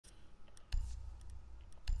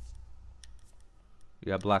You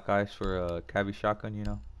got black eyes for a Cavy shotgun, you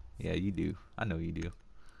know? Yeah, you do. I know you do.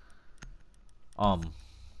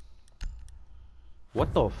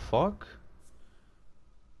 What the fuck?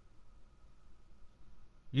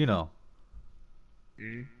 You know.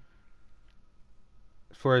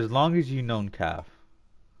 For as long as you known Cav,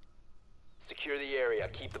 Secure the area.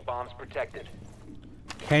 Keep the bombs protected.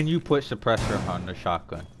 can you put suppressor on the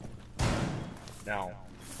shotgun? No.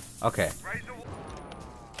 Okay.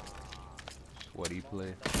 Sweaty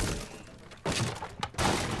play.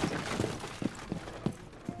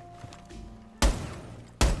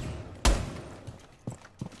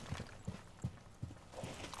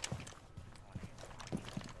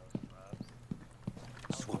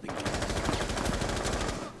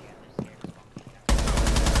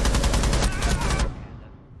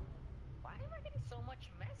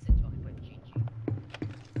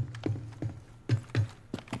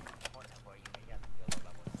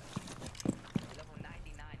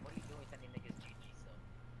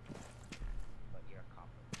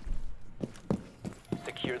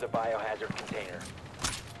 Secure the biohazard container.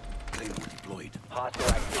 Deployed. Hostile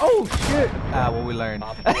activity. Oh shit! Ah, what we learned.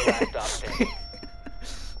 Op 4 last stop standing.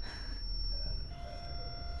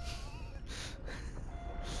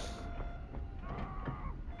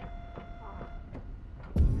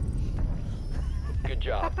 Good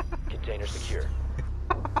job. Container secure.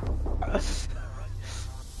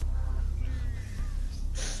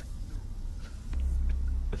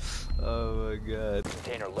 Oh my god.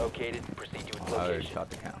 Container located. Proceed to its I already location. shot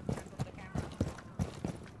the count.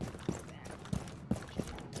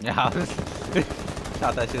 Yeah, I was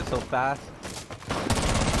shot that shit so fast.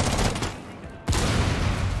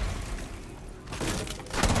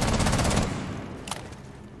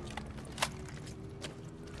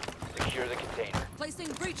 Secure the container.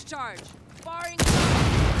 Placing breach charge. Firing.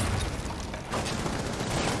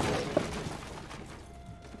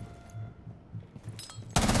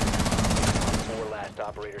 Four last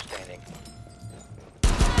operator standing.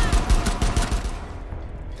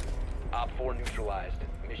 Op 4 neutralized.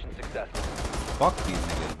 Mission successful. Fuck these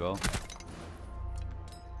niggas, bro.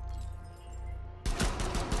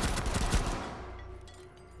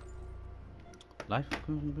 Life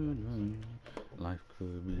could be a dream. Life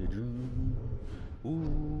could be a dream.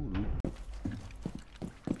 Ooh.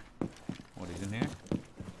 What is in here?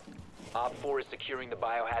 Op 4 is securing the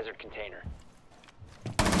biohazard container.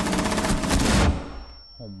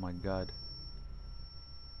 Oh my god.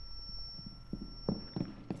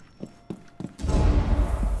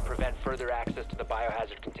 Prevent further access to the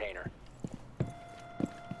biohazard container.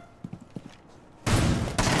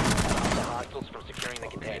 Stop the hostiles from securing the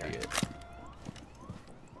container.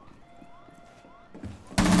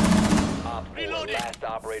 Op 4, last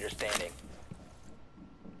operator standing.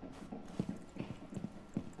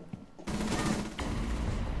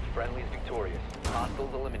 Friendly is victorious.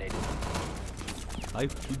 Hostiles eliminated.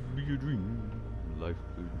 Life could be a dream. Life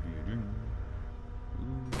could be a dream.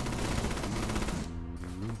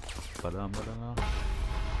 Ba-dum-ba-da-da.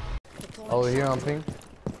 Over here on ping.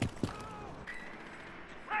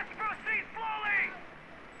 Let's proceed slowly!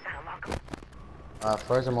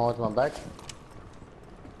 First I'm on with my back.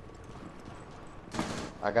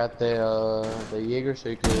 I got the Jaeger so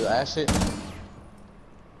you could ash it.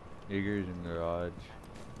 Jaeger's in garage.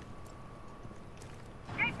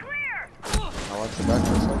 Get clear! I want you back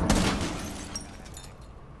for a second.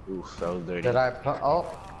 Oof, that was dirty. Did I oh.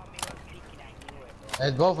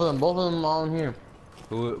 It's both of them on here.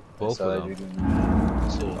 Who? Both Saw of it, them.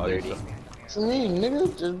 dude. So Oh, you dirty. saw- What you mean,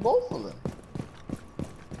 nigga? Just both of them.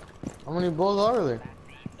 How many balls are there?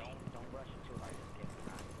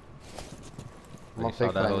 I'm You a saw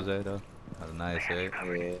fake that, fan. Jose, though? That's nice, eh? Yeah.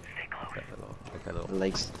 Like that little.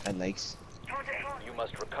 I likes. You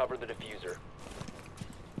must recover the diffuser.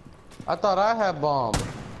 I thought I had bomb.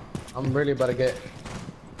 I'm really about to get.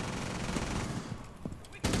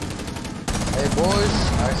 Hey boys,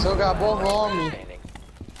 I still got both on me. Standing.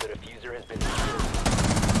 The diffuser has been secured.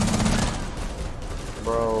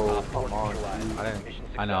 Bro, Op 4 come on. neutralized. I didn't. Mission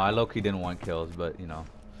I know. I successful. low-key didn't want kills, but you know,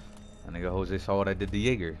 that nigga Jose saw what I did to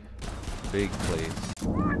Jaeger. Big plays.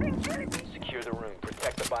 Secure the room.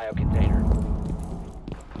 Protect the bio container.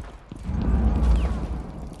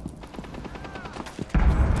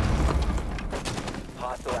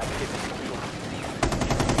 Hostile activity.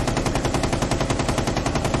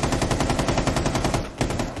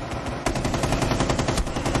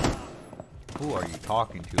 Who are you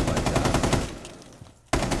talking to like that?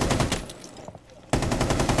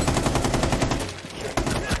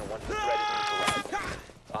 Once the threat is neutralized.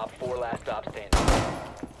 Op 4 last stop standing.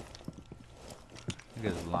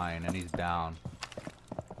 Nigga's lying and he's down.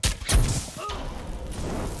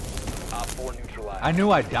 Op 4 neutralized. I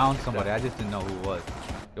knew I downed somebody. I just didn't know who it was.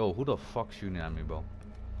 Yo, who the fuck's shooting at me, bro?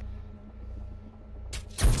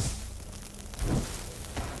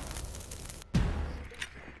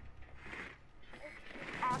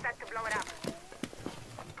 All set to blow it up.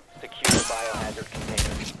 Secure the biohazard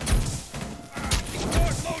container.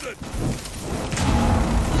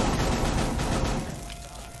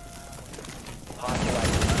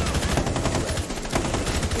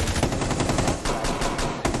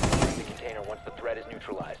 The container once the threat is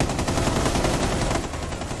neutralized.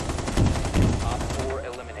 Op 4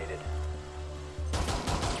 eliminated.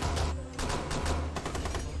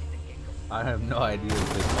 I have no idea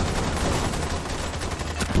what this one is.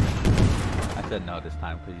 I said no this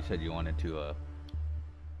time because you said you wanted to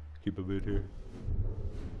keep a bit here.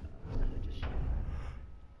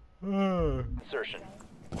 Insertion.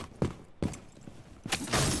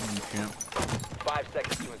 Champ. 5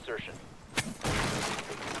 seconds to insertion.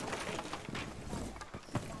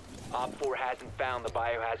 Op 4 hasn't found the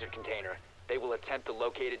biohazard container. They will attempt to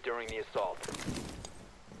locate it during the assault.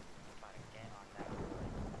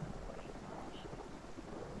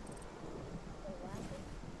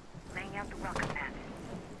 Laying out the welcome mat.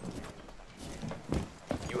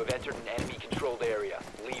 You have entered an enemy-controlled area.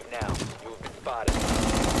 Leave now. You have been spotted.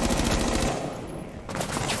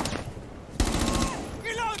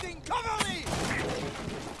 Reloading! Cover me!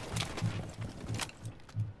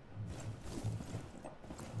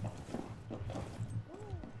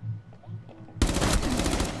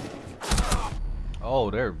 Oh,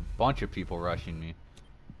 there are a bunch of people rushing me.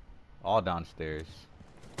 All downstairs.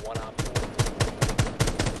 One Op 4.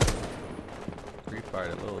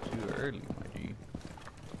 Pre-fired a little too early, my G.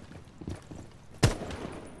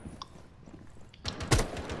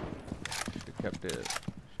 Should've kept it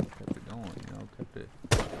going, you know, kept it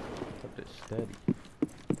steady.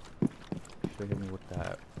 Should've hit me with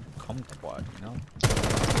that kumquat, you know?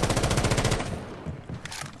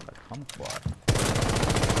 That kumquat.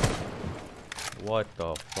 What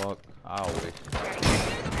the fuck? I wish.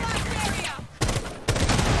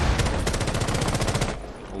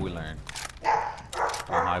 What we learned?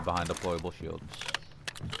 Don't hide behind deployable shields.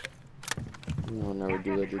 You'll never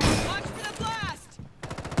do that, dude. Watch for the blast!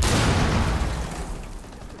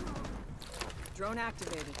 Drone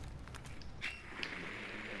activated.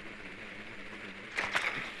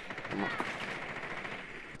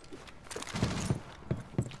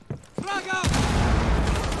 Frag out!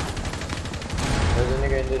 There's a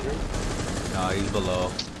nigga in this room. Nah, he's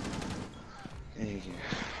below. Hey.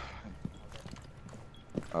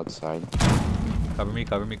 Outside. Cover me,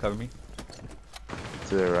 cover me, cover me.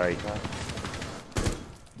 To the right.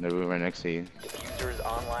 The room right next to you. Diffuser is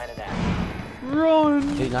online and active. Run!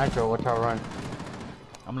 Hey, Nitro, watch out, run.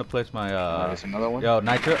 I'm gonna place my There's another one. yo,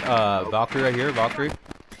 Nitro, Valkyrie right here, Valkyrie.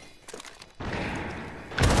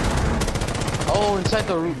 Oh, inside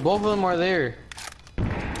the room. Both of them are there.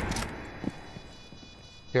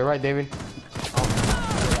 You're right, David. Oh,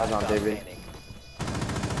 that's not David. Outstanding.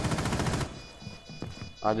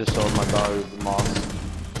 I just sold my dog the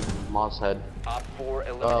moss head. Op 4 Oh,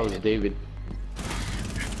 it was eliminated. David.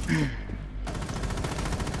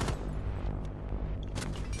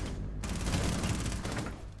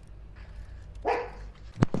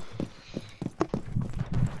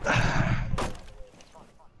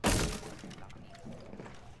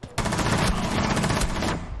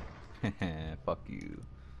 Fuck you.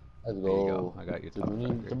 Let's There go. you go. I got your top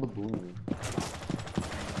Boom, tracker. boom.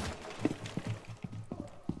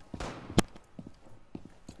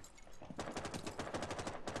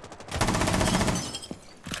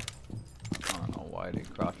 I don't know why they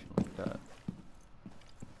crouching like that.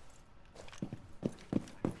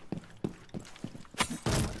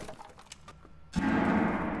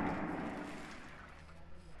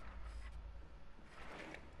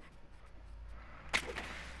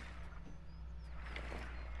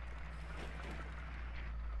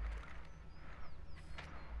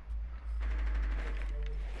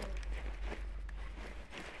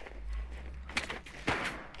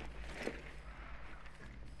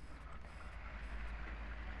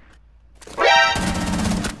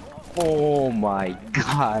 Oh my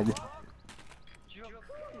god.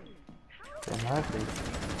 What happened?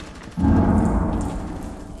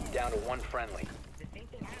 Down to one friendly.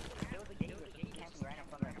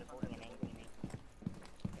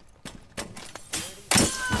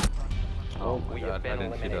 Oh my We god, have I been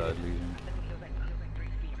didn't see the eliminated. lesion.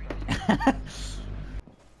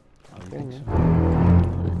 Okay, man.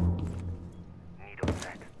 Needle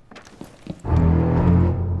set.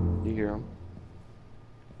 You hear him?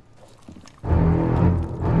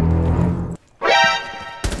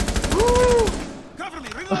 Cover me!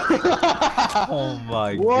 Reload! Oh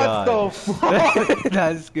my What god. the fuck?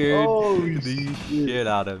 That scared Holy the shit. shit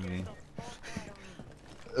out of me.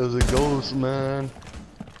 It was a ghost, man.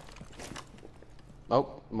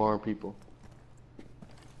 Oh, more people.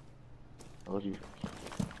 Told you.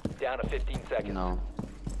 Down to 15 seconds. No.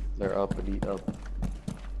 They're uppity up.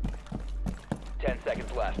 10 seconds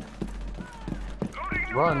left.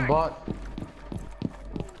 Run, bot.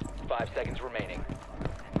 5 seconds remaining.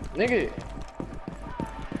 Nigga.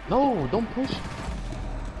 No, don't push.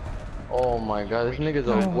 Oh my god, this nigga's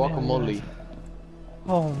a guacamole.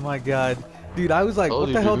 Oh my god. Dude, I was like, Told what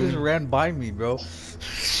you, the hell dude. just ran by me, bro?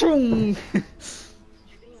 Shoom.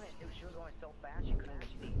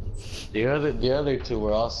 The other two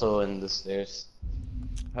were also in the stairs.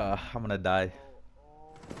 I'm gonna die.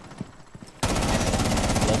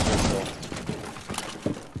 Bless yourself.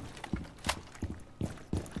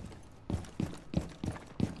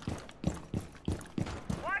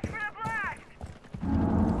 Watch for the blast!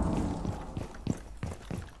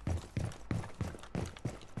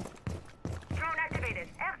 Drone activated.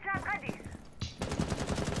 Aircraft ready.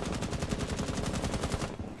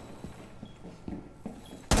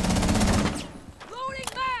 Loading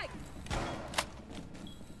mag!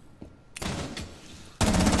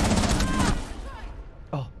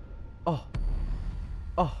 Oh. Oh.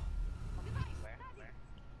 Oh.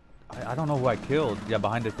 I don't know who I killed. Yeah,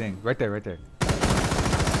 behind the thing. Right there, right there.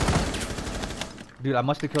 Dude, I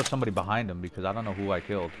must have killed somebody behind him because I don't know who I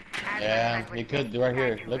killed. Yeah, you could right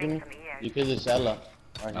here. Look at me. You could just Ella.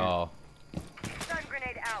 Right here. Oh. Stun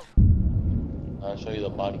grenade out. I'll show you the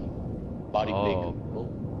body. Body Oh. big.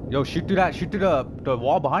 Oh. Yo, shoot through that. Shoot through the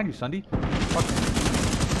wall behind you, Sunday. Fuck.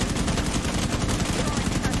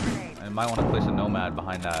 Stun grenade. I might want to place a nomad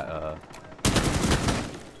behind that.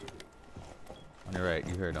 On your right,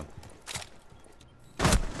 you heard him. You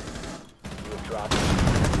have dropped.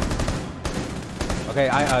 Okay,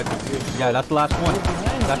 yeah, that's the last one.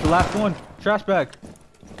 That's the last one. Trash bag.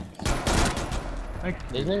 Thank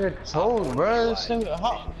This nigga told, bro. This nigga,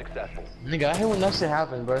 how? Mission successful. Nigga, I hate when that shit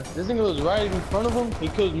happens, bro. This nigga was right in front of him. He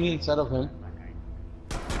killed me instead of him.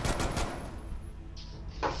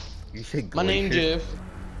 You said My name Glacier. Jeff.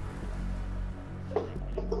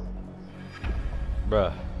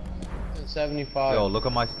 Bruh. 75. Yo, look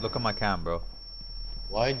at my cam, bro.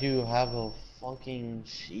 Why do you have a fucking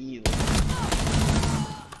shield?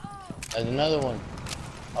 There's another one.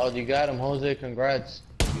 Oh, you got him, Jose. Congrats.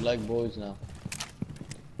 You like boys now.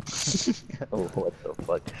 Oh, what the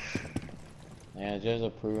fuck? Yeah, it's just a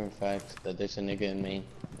proven fact that there's a nigga in Maine.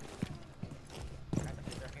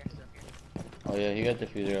 Oh yeah, he got the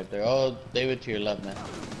fuser up there. Oh, David to your left, man.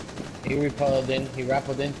 He rappelled in. He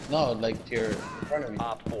rappelled in. No, like to your in front of me.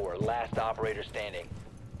 Op 4, last operator standing.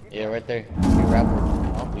 Yeah, right there. He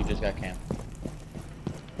rappelled. Oh, you just got camped.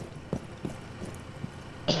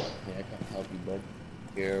 Yeah, I can help you, bud.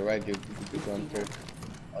 You're right, dude. You run through.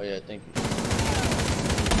 Oh yeah, thank you.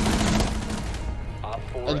 Op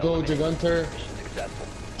 4 Let's go, eliminated. Dragunter. Mission successful.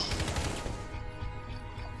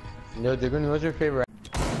 Yo, Dragun, what's your favorite?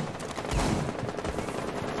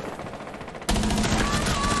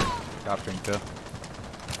 Top drink too.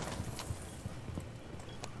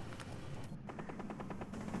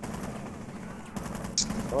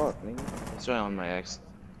 Oh, nigga. That's right on my ex.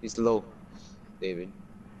 He's low, David.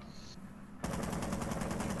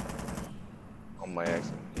 On my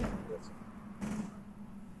ex.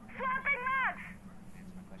 Swapping mags!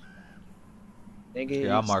 Nigga,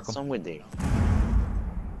 Yeah, I'll mark him. somewhere there.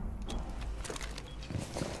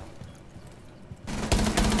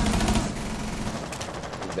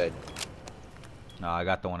 He's dead. No, I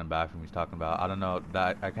got the one in bathroom he's talking about. I don't know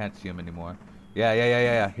that I can't see him anymore.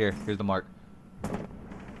 Yeah. Here's the mark.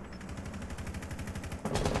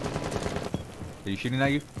 Are you shooting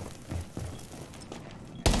at you?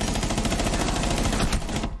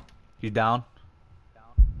 He's down.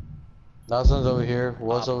 Last one's over here.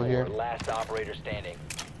 Was Op over 4, here. last operator standing.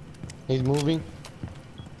 He's moving.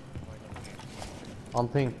 On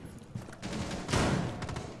ping.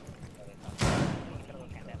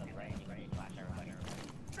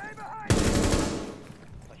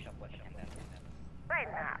 Right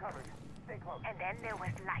now. And then there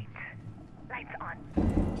was light. Lights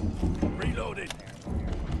on. Reloaded.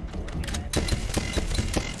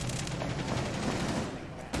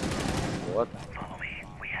 What? Follow me.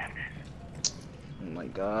 We have this. Oh my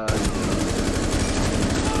god.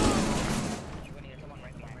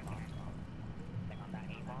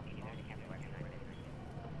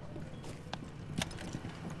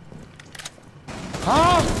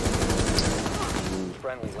 Huh?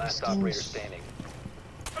 Friendly, last operator standing.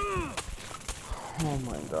 Oh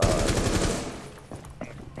my god.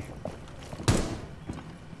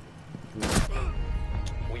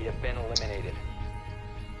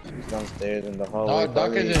 Stairs in the hallway.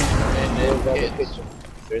 Doc is in Stairs by the kids. kitchen.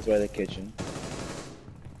 Stairs by the kitchen.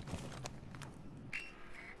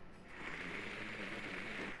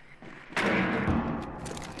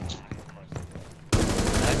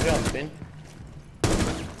 I jump in.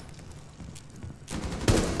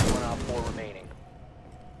 1 Op 4 remaining.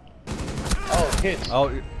 Oh, kids. Oh,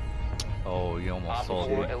 you Op almost 4 sold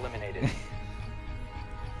me. eliminated.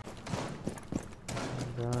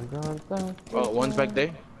 Oh, one's back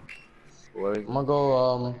there. Where? I'm gonna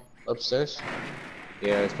go upstairs.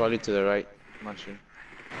 Yeah, it's probably to the right. I'm not sure.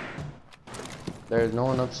 There's no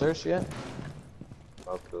one upstairs yet.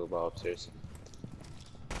 I'll go about upstairs.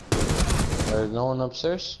 There's no one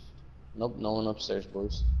upstairs. Nope, no one upstairs,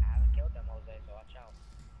 boys.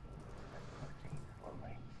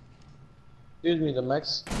 Excuse me, the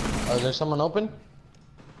Mex. Is there someone open?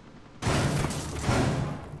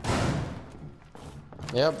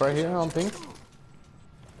 Yep, right here on pink.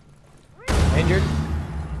 Injured.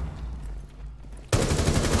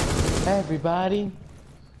 Everybody,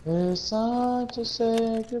 it's time to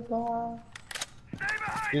say goodbye.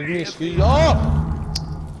 Excuse me. Oh!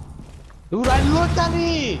 Dude, I looked at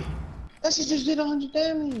it! That shit just did 100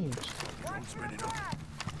 damage.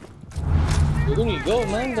 Where do you go,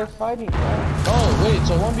 man? They're fighting. Oh, wait,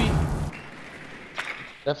 so 1v.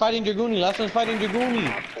 They're fighting Dragoonie. Last one's fighting Dragoonie.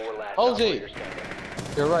 Op 4 last Jose. operator standing.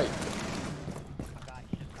 You're right.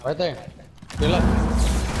 Right there. Your left.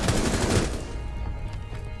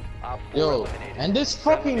 Op 4 Yo, eliminated. and this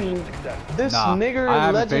Friendly fucking mission successful. this Nah, nigger I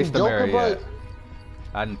haven't legend faced the Joker, Mary bro. yet.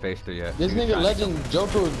 I hadn't faced her yet. This She was nigga trying to legend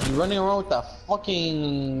Joker was running around with that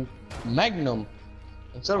fucking Magnum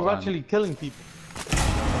instead of Hold on. actually killing people.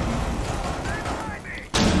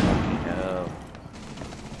 Yeah.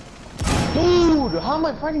 Dude, how am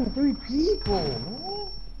I fighting 3 people, man?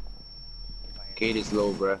 Kate is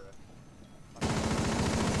low, bruh.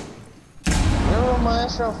 Remember when my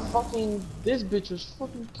extra fucking this bitch was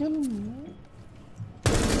fucking killing me, man.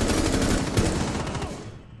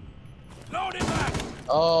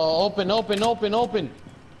 Oh, open.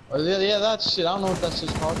 Oh, yeah, that shit. I don't know what that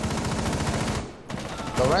shit's called.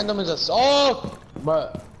 The random is a. Oh!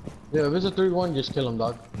 But, yeah, if it's a 3-1, just kill him,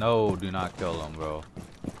 dog. No, do not kill him, bro.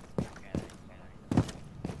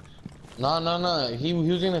 No. He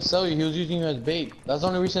was gonna sell you. He was using you as bait. That's the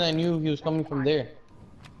only reason I knew he was coming from there.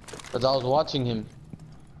 Because I was watching him.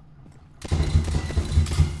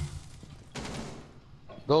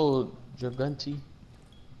 Go, Dragunti.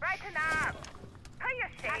 Brighten up. Put your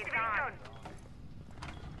shades on.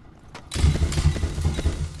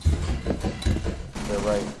 They're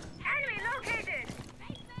right. Enemy located.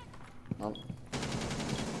 Nope.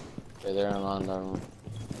 Okay, they're on that room.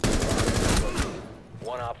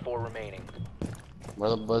 1 Op 4 remaining.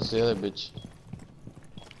 What's the other bitch?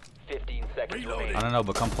 15 seconds remaining. I don't know,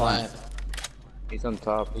 but come flying. He's on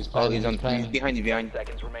top. He's Oh, planning, he's on. he's planning. He's behind you, 10 behind.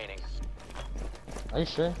 seconds remaining. Are you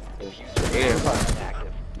sure? Here.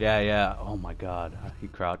 Active. Yeah. Oh my god. He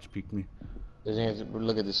crouch peeked me. This nigga,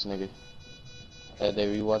 look at this nigga. Hey,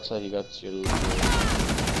 Dave, you watch that, you got your...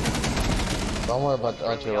 Don't worry about the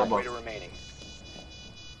archer Friendly robot. operator remaining.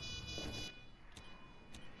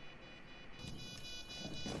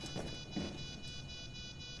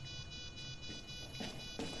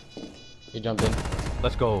 He jumped in.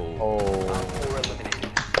 Let's go. Op 4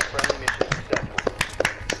 eliminated. Friendly mission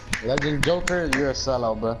successful. Legend Joker, you're a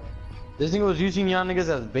sellout, bro. This nigga was using y'all niggas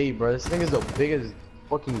as bait, bro. This nigga's the biggest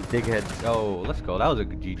fucking dickhead. Yo, let's go. That was a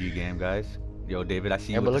good GG game, guys. Yo, David, I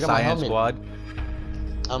see Yeah, you but with the look at my Science helmet.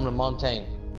 Squad. I'm the Montaigne.